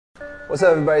What's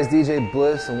up, everybody? It's DJ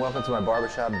Bliss, and welcome to my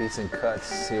barbershop, Beats and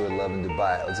Cuts, here with Love in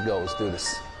Dubai. Let's go, let's do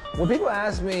this. When people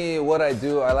ask me what I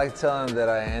do, I like to tell them that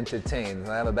I entertain.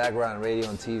 I have a background in radio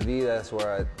and TV. That's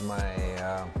where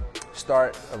my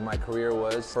start of my career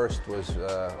was. First was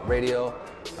radio,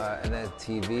 and then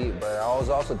TV, but I was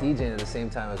also DJing at the same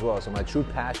time as well. So my true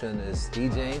passion is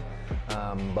DJing,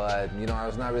 but you know, I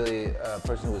was not really a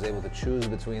person who was able to choose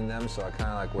between them, so I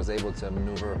kind of like was able to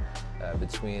maneuver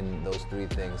between those three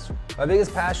things. My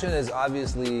biggest passion is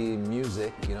obviously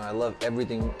music. You know, I love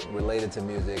everything related to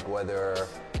music, whether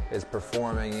it's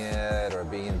performing it or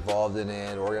being involved in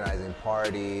it, organizing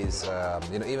parties.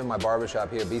 You know, even my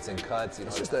barbershop here, Beats and Cuts. You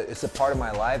know, it's a part of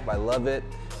my life. I love it.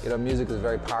 You know, music is a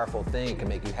very powerful thing. It can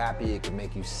make you happy. It can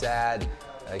make you sad.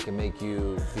 It can make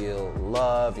you feel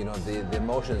love. You know, the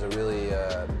emotions are really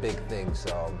a big thing.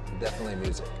 So definitely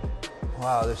music.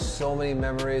 Wow, there's so many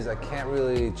memories. I can't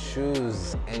really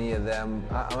choose any of them.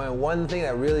 I mean, one thing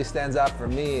that really stands out for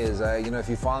me is, you know, if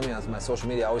you follow me on my social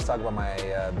media, I always talk about my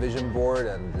vision board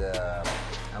and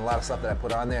a lot of stuff that I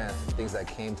put on there, and things that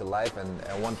came to life.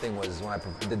 And one thing was when I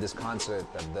did this concert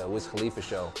at the Wiz Khalifa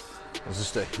show. It was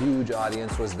just a huge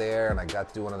audience was there, and I got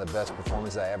to do one of the best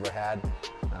performances I ever had.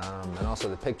 And also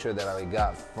the picture that I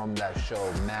got from that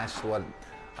show matched what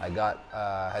I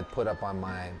had put up on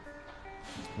my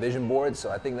vision board.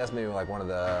 So I think that's maybe like one of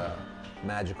the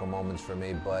magical moments for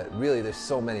me. But really, there's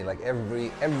so many. Like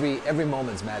every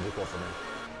moment's magical for me.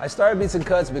 I started Beats and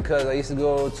Cuts because I used to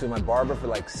go to my barber for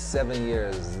like 7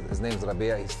 years. His name's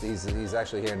Rabia. He's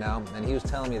actually here now, and he was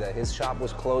telling me that his shop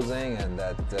was closing and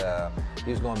that he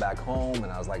was going back home.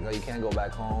 And I was like, no, you can't go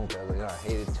back home, because you know, I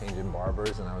hated changing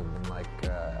barbers, and I've been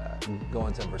like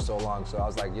going to him for so long. So I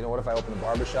was like, you know, what if I open a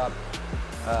barbershop?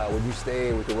 Would you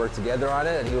stay? We could work together on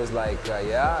it. And he was like,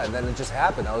 yeah. And then it just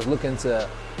happened. I was looking to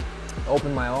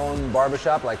open my own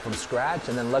barbershop like from scratch,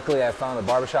 and then luckily I found a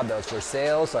barbershop that was for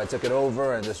sale, so I took it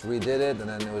over and just redid it. And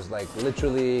then it was like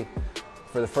literally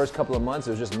for the first couple of months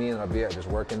it was just me and Rabia just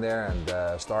working there,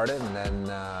 and started, and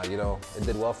then you know, it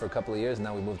did well for a couple of years.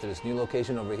 Now we moved to this new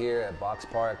location over here at Box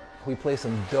Park. We play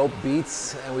some dope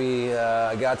beats, and we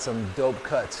got some dope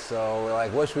cuts, so we're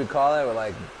like, what should we call it? We're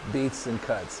like Beats and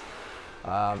Cuts.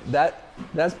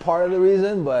 That's part of the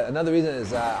reason, but another reason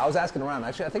is I was asking around.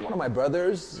 Actually, I think one of my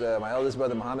brothers, my eldest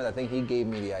brother Mohammed, I think he gave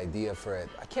me the idea for it.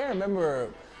 I can't remember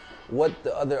what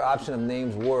the other option of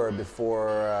names were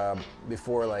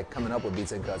before like coming up with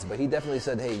Beats and Cuts, but he definitely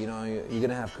said, hey, you know, you're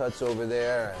gonna have cuts over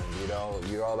there, and you know,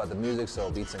 you're all about the music, so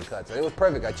Beats and Cuts. And it was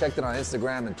perfect. I checked it on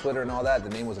Instagram and Twitter and all that. The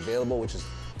name was available, which is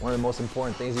one of the most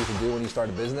important things you can do when you start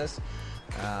a business.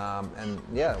 And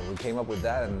yeah, we came up with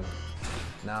that, and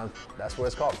now that's what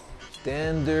it's called.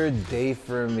 Standard day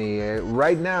for me.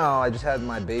 Right now, I just had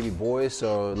my baby boy,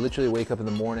 so literally wake up in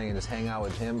the morning and just hang out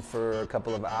with him for a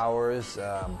couple of hours.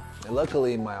 And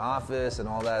luckily, my office and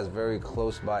all that is very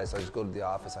close by, so I just go to the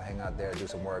office, I hang out there, do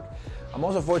some work. I'm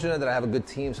also fortunate that I have a good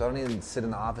team, so I don't need to sit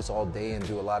in the office all day and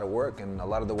do a lot of work, and a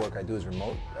lot of the work I do is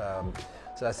remote.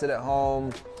 So I sit at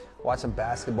home, watch some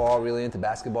basketball, really into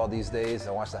basketball these days.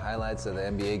 I watch the highlights of the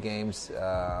NBA games,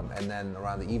 and then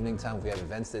around the evening time, if we have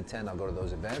events to attend, I'll go to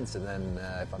those events. And then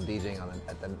if I'm DJing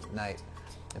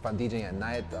at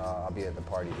night, I'll be at the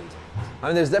party DJing. I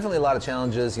mean, there's definitely a lot of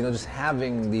challenges. You know, just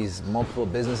having these multiple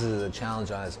businesses is a challenge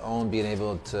on its own, being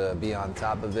able to be on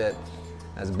top of it.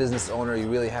 As a business owner, you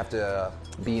really have to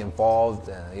be involved.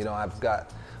 You know, I've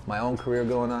got my own career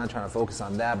going on, trying to focus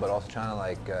on that, but also trying to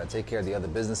like take care of the other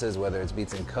businesses, whether it's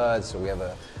Beats and Cuts, or we have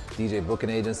a DJ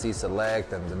booking agency,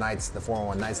 Select, and the nights, the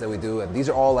 401 nights that we do, and these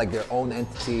are all like their own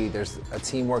entity. There's a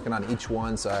team working on each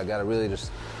one, so I got to really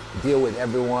just deal with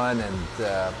everyone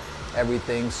and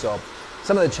everything. So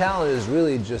some of the challenges is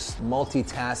really just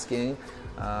multitasking,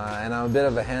 and I'm a bit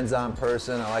of a hands-on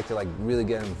person. I like to like really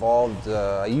get involved.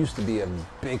 I used to be a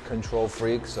big control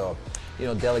freak, so you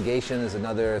know, delegation is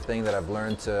another thing that I've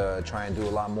learned to try and do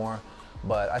a lot more.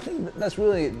 But I think that's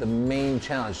really the main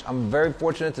challenge. I'm very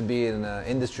fortunate to be in an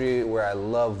industry where I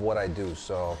love what I do,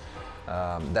 so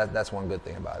that's one good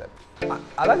thing about it.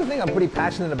 I like to think I'm pretty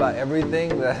passionate about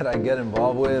everything that I get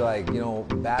involved with. Like, you know,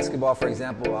 basketball, for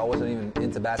example, I wasn't even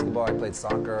into basketball. I played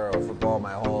soccer or football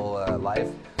my whole life.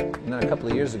 And then a couple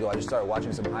of years ago, I just started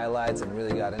watching some highlights and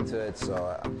really got into it.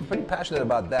 So I'm pretty passionate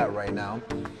about that right now.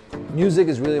 Music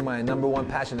is really my number one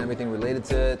passion, everything related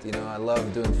to it. You know, I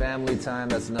love doing family time.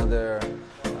 That's another,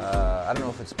 I don't know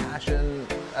if it's passion.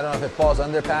 I don't know if it falls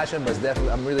under passion, but it's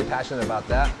definitely, I'm really passionate about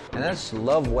that. And I just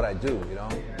love what I do, you know.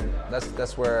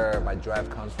 That's where my drive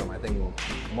comes from. I think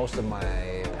most of my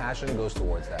passion goes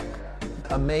towards that.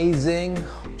 Amazing,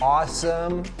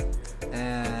 awesome,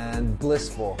 and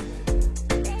blissful.